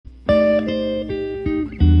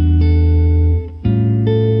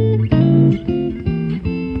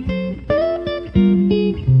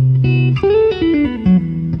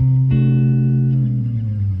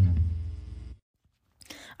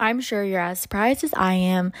I'm sure you're as surprised as I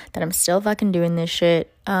am that I'm still fucking doing this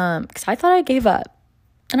shit. Because I thought I gave up.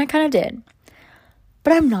 And I kind of did.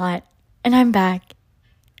 But I'm not. And I'm back.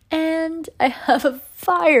 And I have a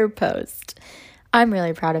fire post. I'm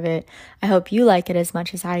really proud of it. I hope you like it as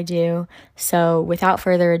much as I do. So without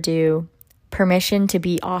further ado, permission to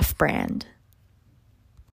be off-brand.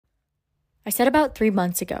 I said about 3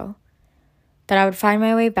 months ago that I would find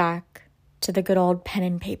my way back to the good old pen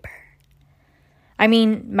and paper. I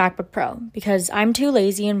mean MacBook Pro, because I'm too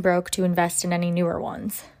lazy and broke to invest in any newer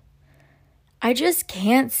ones. I just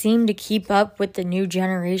can't seem to keep up with the new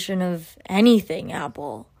generation of anything,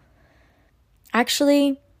 Apple.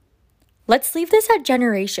 Actually, let's leave this at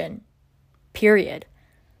generation. Period.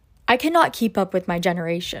 I cannot keep up with my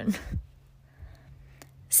generation.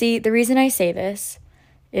 See, the reason I say this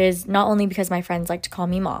is not only because my friends like to call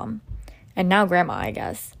me mom, and now grandma, I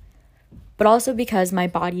guess, but also because my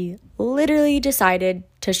body literally decided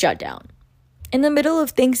to shut down. In the middle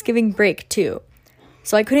of Thanksgiving break, too.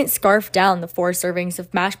 So I couldn't scarf down the 4 servings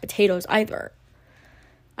of mashed potatoes either.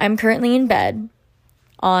 I'm currently in bed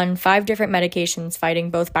on 5 different medications fighting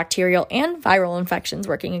both bacterial and viral infections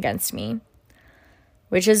working against me.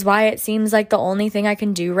 Which is why it seems like the only thing I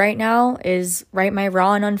can do right now is write my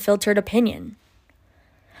raw and unfiltered opinion.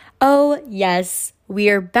 Oh, yes, we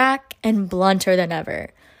are back and blunter than ever.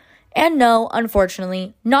 And no,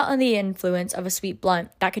 unfortunately, not under the influence of a sweet blunt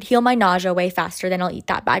that could heal my nausea way faster than I'll eat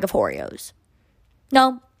that bag of Oreos.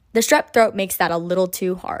 No, the strep throat makes that a little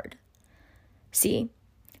too hard. See,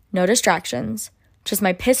 no distractions, just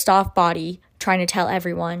my pissed off body trying to tell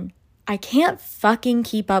everyone, I can't fucking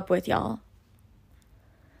keep up with y'all.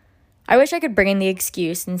 I wish I could bring in the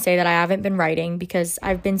excuse and say that I haven't been writing because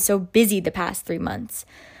I've been so busy the past 3 months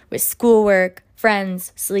with schoolwork,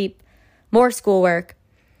 friends, sleep, more schoolwork,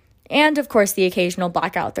 and of course the occasional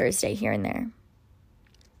blackout Thursday here and there.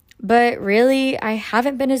 But really, I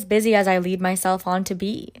haven't been as busy as I lead myself on to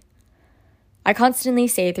be. I constantly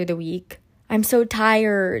say through the week, I'm so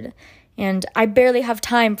tired, and I barely have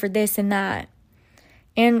time for this and that.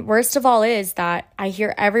 And worst of all is that I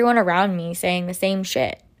hear everyone around me saying the same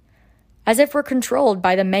shit, as if we're controlled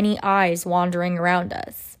by the many eyes wandering around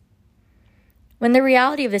us. When the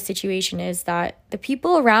reality of the situation is that the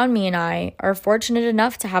people around me and I are fortunate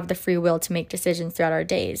enough to have the free will to make decisions throughout our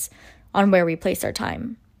days on where we place our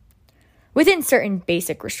time. Within certain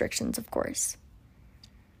basic restrictions, of course.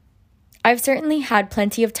 I've certainly had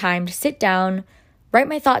plenty of time to sit down, write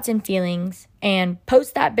my thoughts and feelings, and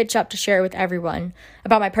post that bitch up to share with everyone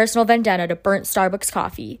about my personal vendetta to burnt Starbucks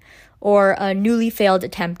coffee or a newly failed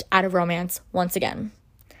attempt at a romance once again.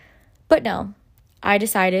 But no, I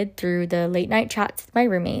decided through the late night chats with my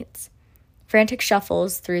roommates, frantic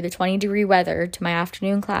shuffles through the 20-degree weather to my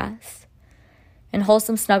afternoon class, and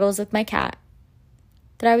wholesome snuggles with my cat,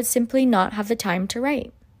 that I would simply not have the time to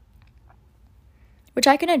write. Which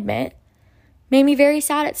I can admit made me very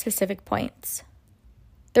sad at specific points.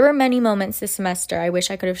 There were many moments this semester I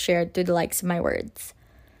wish I could have shared through the likes of my words.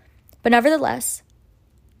 But nevertheless,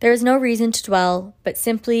 there is no reason to dwell, but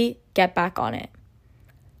simply get back on it.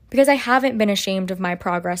 Because I haven't been ashamed of my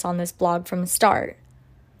progress on this blog from the start,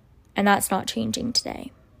 and that's not changing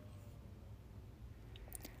today.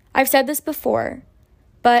 I've said this before,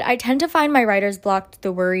 but I tend to find my writer's block to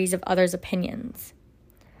the worries of others' opinions.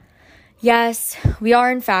 Yes, we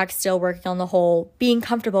are in fact still working on the whole being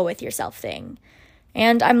comfortable with yourself thing,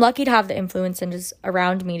 and I'm lucky to have the influences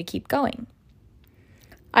around me to keep going.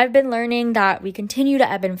 I've been learning that we continue to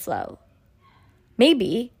ebb and flow.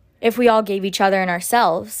 Maybe, if we all gave each other and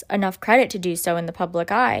ourselves enough credit to do so in the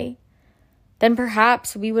public eye, then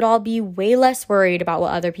perhaps we would all be way less worried about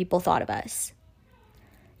what other people thought of us.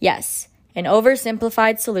 Yes, an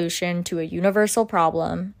oversimplified solution to a universal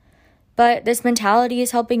problem, but this mentality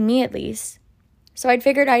is helping me at least, so I'd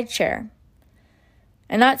figured I'd share.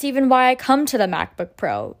 And that's even why I come to the MacBook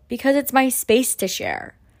Pro, because it's my space to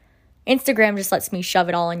share. Instagram just lets me shove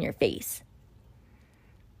it all in your face.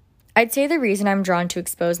 I'd say the reason I'm drawn to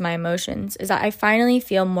expose my emotions is that I finally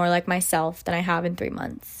feel more like myself than I have in 3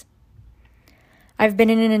 months. I've been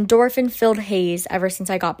in an endorphin-filled haze ever since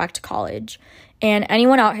I got back to college, and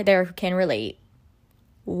anyone out there who can relate,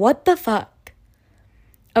 what the fuck?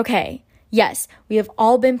 Okay, yes, we have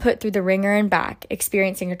all been put through the ringer and back,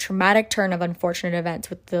 experiencing a traumatic turn of unfortunate events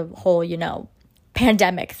with the whole,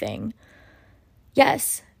 pandemic thing.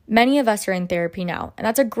 Yes, many of us are in therapy now, and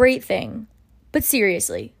that's a great thing. But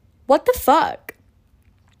seriously, what the fuck?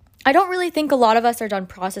 I don't really think a lot of us are done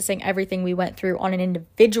processing everything we went through on an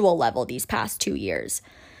individual level these past 2 years.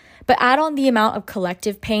 But add on the amount of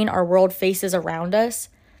collective pain our world faces around us,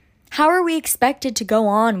 how are we expected to go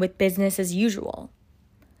on with business as usual?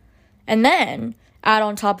 And then add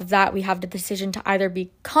on top of that, we have the decision to either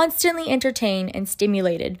be constantly entertained and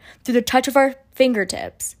stimulated through the touch of our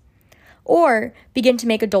fingertips, or begin to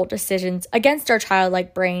make adult decisions against our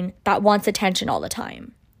childlike brain that wants attention all the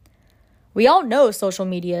time. We all know social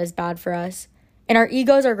media is bad for us, and our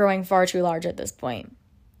egos are growing far too large at this point.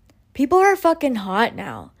 People are fucking hot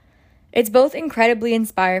now. It's both incredibly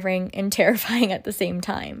inspiring and terrifying at the same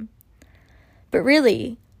time. But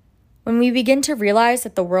really, when we begin to realize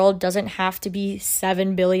that the world doesn't have to be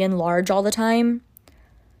 7 billion large all the time,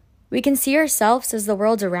 we can see ourselves as the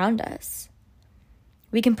world's around us.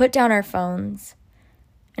 We can put down our phones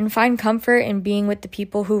and find comfort in being with the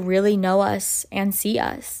people who really know us and see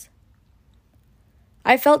us.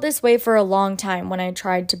 I felt this way for a long time when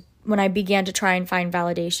I began to try and find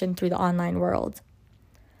validation through the online world.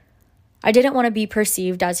 I didn't want to be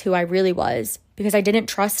perceived as who I really was because I didn't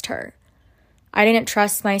trust her. I didn't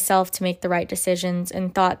trust myself to make the right decisions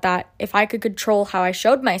and thought that if I could control how I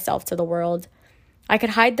showed myself to the world, I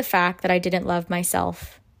could hide the fact that I didn't love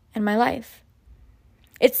myself and my life.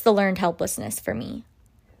 It's the learned helplessness for me.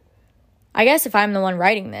 I guess if I'm the one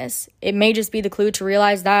writing this, it may just be the clue to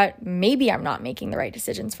realize that maybe I'm not making the right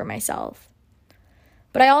decisions for myself.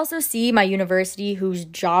 But I also see my university, whose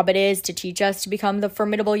job it is to teach us to become the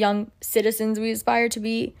formidable young citizens we aspire to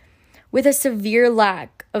be, with a severe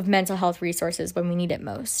lack of mental health resources when we need it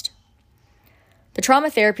most. The trauma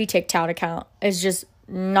therapy TikTok account is just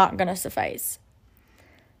not going to suffice.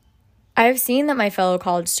 I have seen that my fellow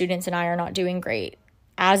college students and I are not doing great,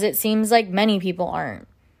 as it seems like many people aren't.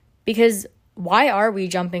 Because why are we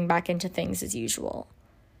jumping back into things as usual?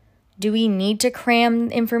 Do we need to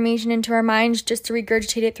cram information into our minds just to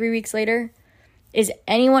regurgitate it 3 weeks later? Is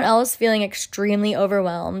anyone else feeling extremely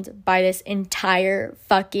overwhelmed by this entire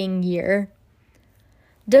fucking year?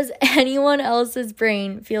 Does anyone else's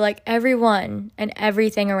brain feel like everyone and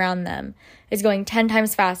everything around them is going 10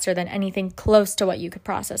 times faster than anything close to what you could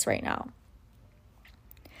process right now?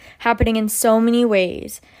 Happening in so many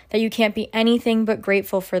ways that you can't be anything but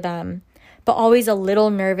grateful for them, but always a little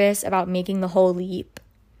nervous about making the whole leap.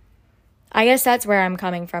 I guess that's where I'm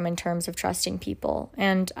coming from in terms of trusting people,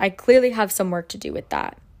 and I clearly have some work to do with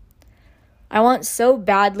that. I want so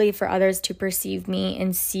badly for others to perceive me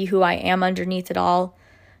and see who I am underneath it all,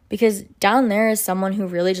 because down there is someone who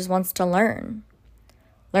really just wants to learn.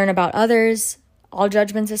 Learn about others, all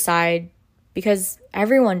judgments aside, because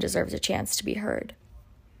everyone deserves a chance to be heard.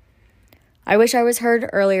 I wish I was heard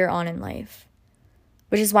earlier on in life,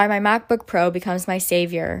 which is why my MacBook Pro becomes my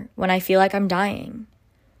savior when I feel like I'm dying.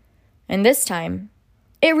 And this time,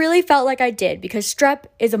 it really felt like I did because strep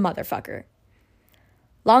is a motherfucker.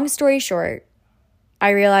 Long story short, I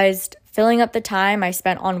realized filling up the time I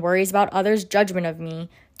spent on worries about others' judgment of me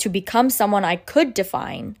to become someone I could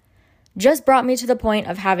define just brought me to the point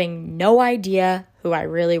of having no idea who I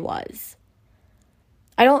really was.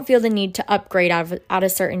 I don't feel the need to upgrade at a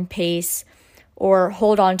certain pace or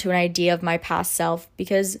hold on to an idea of my past self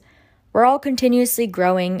because we're all continuously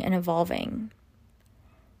growing and evolving.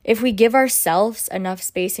 If we give ourselves enough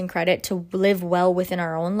space and credit to live well within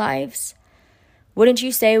our own lives, wouldn't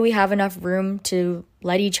you say we have enough room to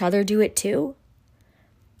let each other do it too?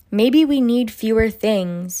 Maybe we need fewer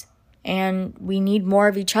things and we need more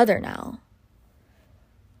of each other now.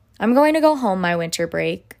 I'm going to go home my winter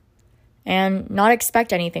break and not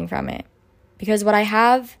expect anything from it because what I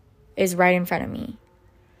have is right in front of me.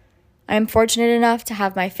 I am fortunate enough to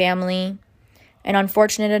have my family and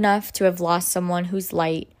unfortunate enough to have lost someone whose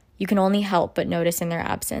light you can only help but notice in their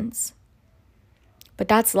absence. But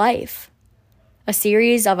that's life, a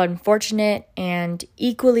series of unfortunate and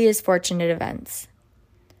equally as fortunate events.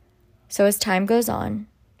 So as time goes on,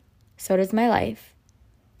 so does my life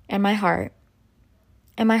and my heart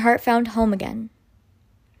found home again.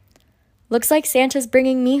 Looks like Santa's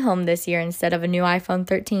bringing me home this year instead of a new iPhone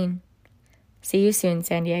 13. See you soon,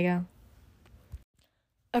 San Diego.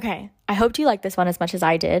 Okay, I hoped you liked this one as much as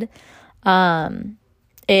I did. I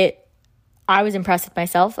was impressed with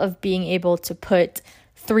myself of being able to put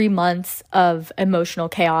 3 months of emotional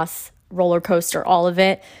chaos, roller coaster, all of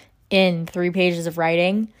it in 3 pages of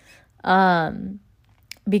writing.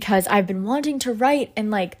 Because I've been wanting to write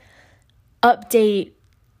and update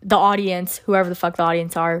the audience, whoever the fuck the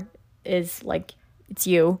audience is it's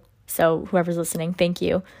you. So whoever's listening, thank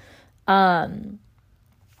you.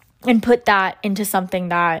 And put that into something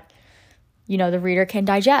that, the reader can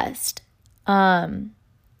digest. And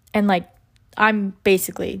I'm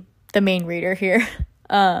basically the main reader here.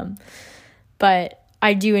 But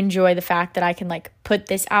I do enjoy the fact that I can put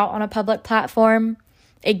this out on a public platform.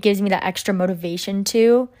 It gives me that extra motivation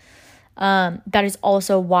too. That is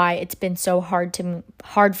also why it's been so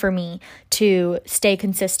hard for me to stay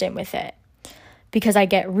consistent with it, because I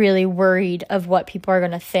get really worried of what people are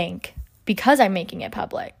going to think because I'm making it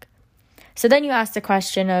public. So then you ask the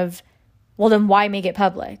question of, well, then why make it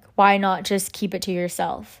public? Why not just keep it to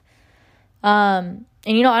yourself? And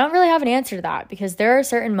I don't really have an answer to that, because there are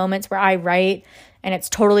certain moments where I write and it's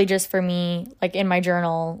totally just for me, like in my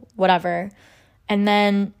journal, whatever. And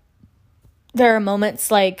then there are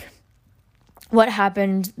moments like what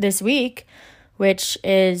happened this week, which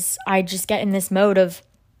is I just get in this mode of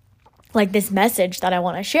like this message that I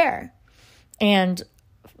want to share. And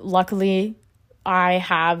luckily I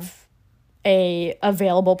have a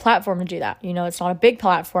available platform to do that. It's not a big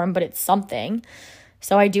platform, but it's something.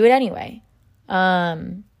 So I do it anyway.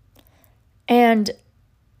 And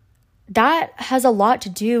that has a lot to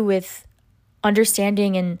do with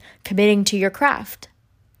understanding and committing to your craft.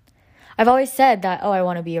 I've always said that, I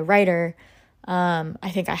want to be a writer.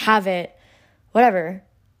 I think I have it, whatever.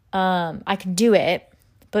 I can do it,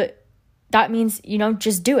 but that means,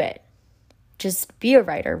 just do it. Just be a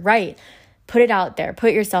writer, write, put it out there,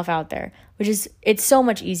 put yourself out there, it's so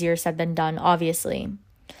much easier said than done, obviously.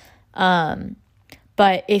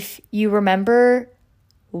 But if you remember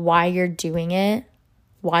why you're doing it,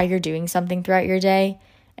 why you're doing something throughout your day,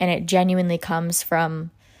 and it genuinely comes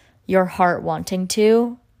from your heart wanting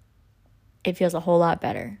to, it feels a whole lot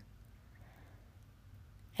better.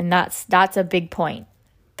 And that's a big point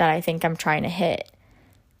that I think I'm trying to hit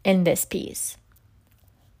in this piece.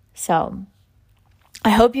 So I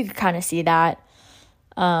hope you could kind of see that.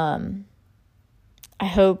 I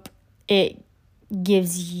hope it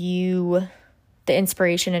gives you the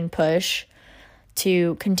inspiration and push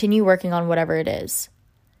to continue working on whatever it is.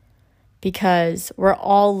 Because we're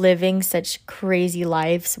all living such crazy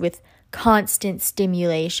lives with constant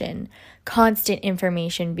stimulation, constant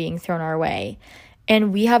information being thrown our way.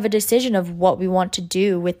 And we have a decision of what we want to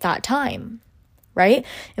do with that time, right?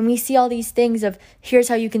 And we see all these things of, here's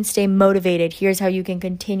how you can stay motivated. Here's how you can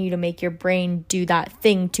continue to make your brain do that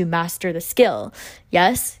thing to master the skill.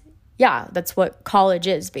 Yes? Yeah, that's what college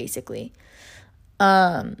is, basically.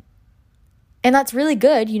 And that's really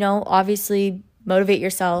good, obviously motivate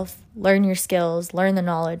yourself, learn your skills, learn the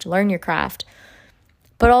knowledge, learn your craft.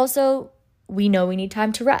 But also, we know we need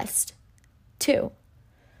time to rest, too.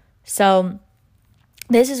 So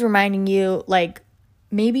this is reminding you,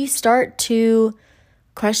 maybe start to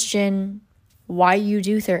question why you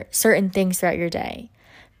do certain things throughout your day.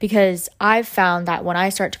 Because I've found that when I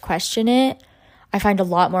start to question it, I find a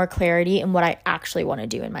lot more clarity in what I actually want to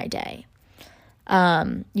do in my day.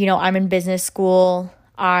 I'm in business school.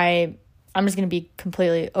 I'm just going to be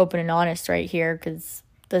completely open and honest right here, because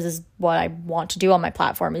this is what I want to do on my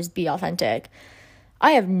platform, is be authentic.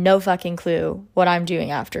 I have no fucking clue what I'm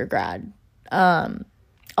doing after grad.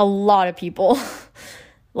 A lot of people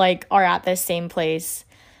are at this same place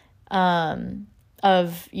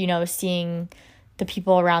of, seeing the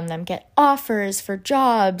people around them get offers for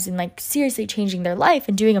jobs and seriously changing their life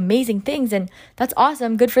and doing amazing things. And that's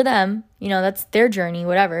awesome. Good for them. That's their journey,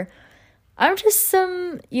 whatever. I'm just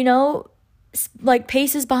some,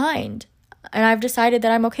 paces behind, and I've decided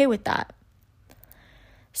that I'm okay with that.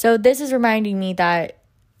 So this is reminding me that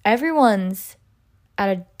everyone's at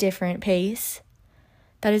a different pace.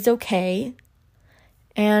 That is okay.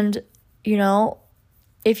 And,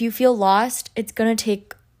 if you feel lost, it's going to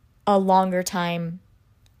take a longer time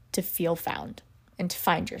to feel found and to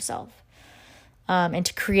find yourself, and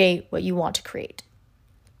to create what you want to create.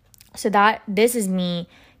 So this is me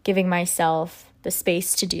giving myself the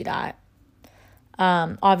space to do that.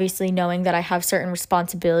 Obviously knowing that I have certain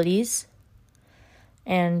responsibilities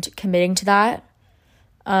and committing to that.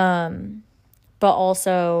 But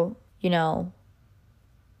also,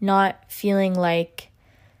 not feeling like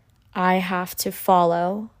I have to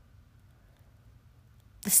follow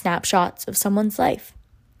the snapshots of someone's life.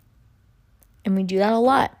 And we do that a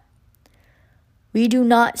lot. We do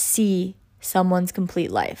not see someone's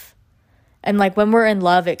complete life. And when we're in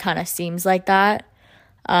love, it kind of seems like that.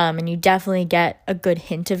 And you definitely get a good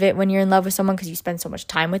hint of it when you're in love with someone, because you spend so much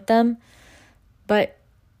time with them. But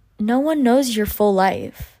no one knows your full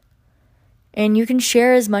life. And you can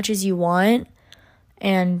share as much as you want.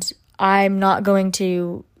 And I'm not going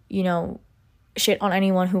to, shit on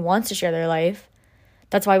anyone who wants to share their life.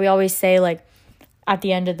 That's why we always say, at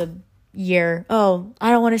the end of the year, oh,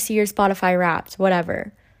 I don't want to see your Spotify Wrapped,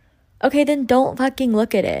 whatever. Okay, then don't fucking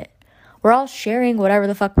look at it. We're all sharing whatever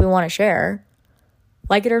the fuck we want to share.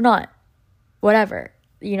 Like it or not. Whatever.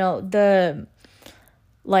 The,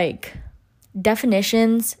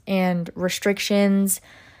 definitions and restrictions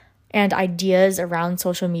and ideas around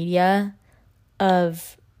social media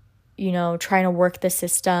of, trying to work the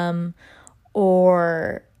system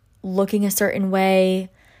or looking a certain way,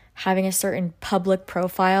 having a certain public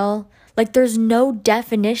profile. Like, there's no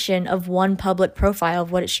definition of one public profile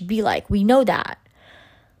of what it should be like. We know that.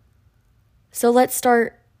 So let's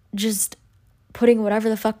start just putting whatever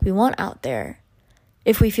the fuck we want out there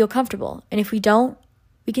if we feel comfortable. And if we don't,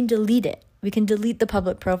 we can delete it. We can delete the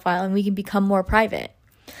public profile and we can become more private.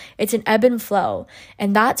 It's an ebb and flow.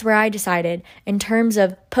 And that's where I decided, in terms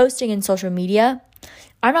of posting in social media,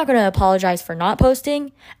 I'm not going to apologize for not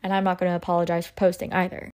posting, and I'm not going to apologize for posting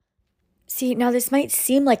either. See, now this might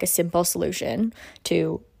seem like a simple solution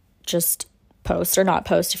to just post or not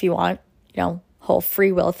post if you want, whole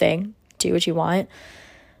free will thing, do what you want.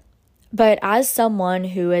 But as someone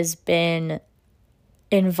who has been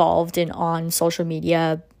involved on social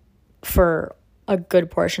media for a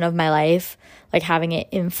good portion of my life, like having it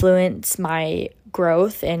influence my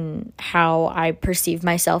growth and how I perceive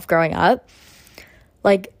myself growing up,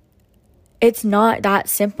 like, it's not that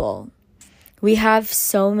simple. We have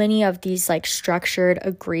so many of these like structured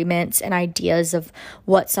agreements and ideas of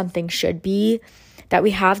what something should be that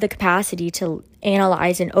we have the capacity to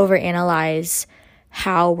analyze and overanalyze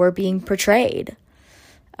how we're being portrayed.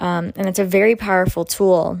 And it's a very powerful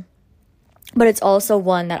tool, but it's also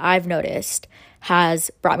one that I've noticed has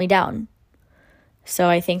brought me down. So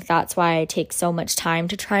I think that's why I take so much time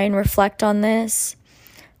to try and reflect on this,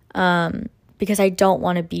 because I don't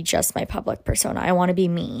want to be just my public persona. I want to be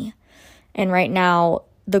me. And right now,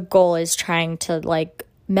 the goal is trying to like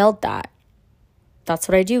meld that. That's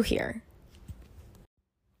what I do here.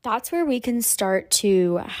 That's where we can start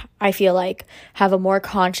to, I feel like, have a more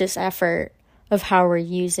conscious effort of how we're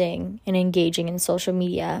using and engaging in social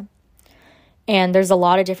media. And there's a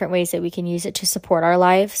lot of different ways that we can use it to support our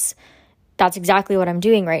lives. That's exactly what I'm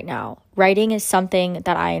doing right now. Writing is something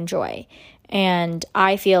that I enjoy. And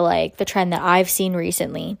I feel like the trend that I've seen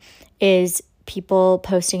recently is people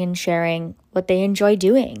posting and sharing what they enjoy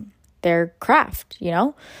doing, their craft,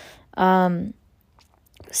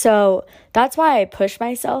 So that's why I push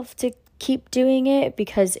myself to keep doing it,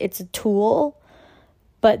 because it's a tool,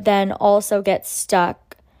 but then also get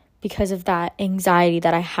stuck because of that anxiety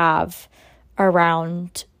that I have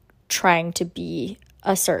around trying to be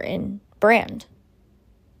a certain brand,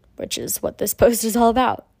 which is what this post is all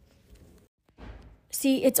about.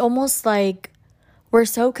 See, it's almost like we're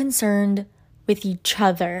so concerned with each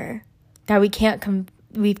other that we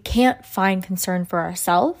can't find concern for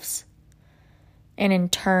ourselves, and in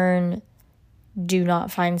turn do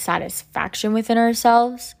not find satisfaction within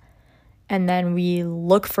ourselves, and then we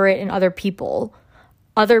look for it in other people.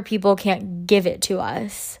 Other people can't give it to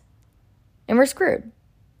us, and we're screwed,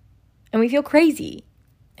 and we feel crazy,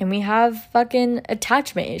 and we have fucking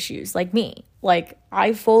attachment issues like me. Like,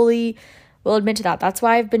 I fully will admit to that. That's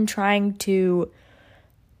why I've been trying to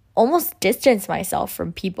almost distance myself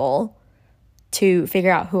from people to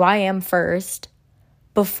figure out who I am first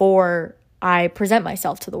before I present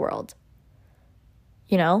myself to the world,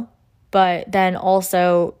 But then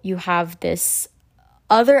also you have this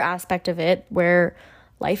other aspect of it where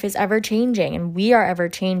life is ever changing and we are ever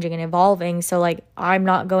changing and evolving. So like, I'm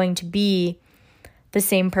not going to be the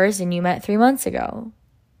same person you met 3 months ago.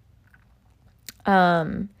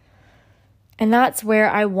 And that's where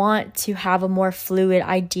I want to have a more fluid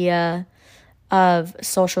idea of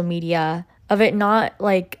social media, of it not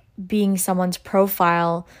like being someone's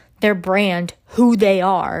profile, their brand, who they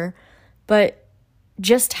are, but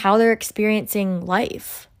just how they're experiencing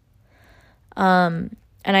life. And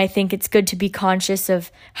I think it's good to be conscious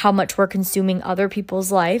of how much we're consuming other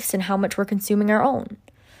people's lives and how much we're consuming our own.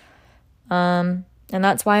 And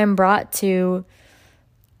that's why I'm brought to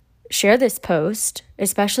share this post,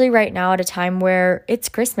 especially right now at a time where it's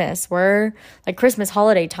Christmas. We're like Christmas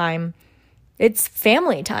holiday time. It's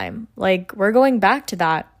family time. Like, we're going back to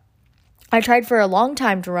that. I tried for a long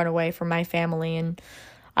time to run away from my family, and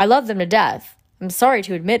I love them to death. I'm sorry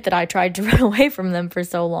to admit that I tried to run away from them for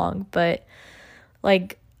so long, but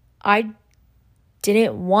like, I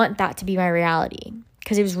didn't want that to be my reality,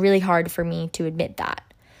 because it was really hard for me to admit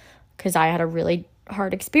that, because I had a really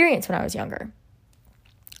hard experience when I was younger.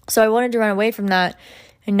 So I wanted to run away from that,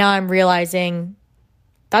 and now I'm realizing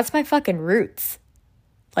that's my fucking roots.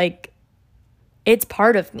 Like, it's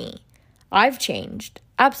part of me. I've changed,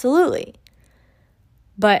 absolutely.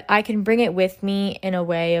 But I can bring it with me in a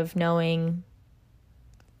way of knowing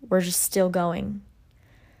we're just still going.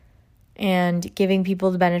 And giving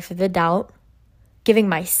people the benefit of the doubt, giving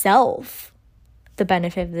myself the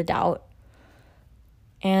benefit of the doubt,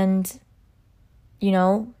 and,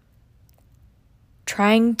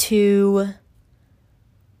 trying to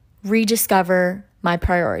rediscover my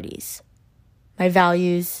priorities, my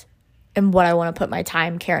values, and what I want to put my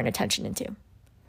time, care, and attention into.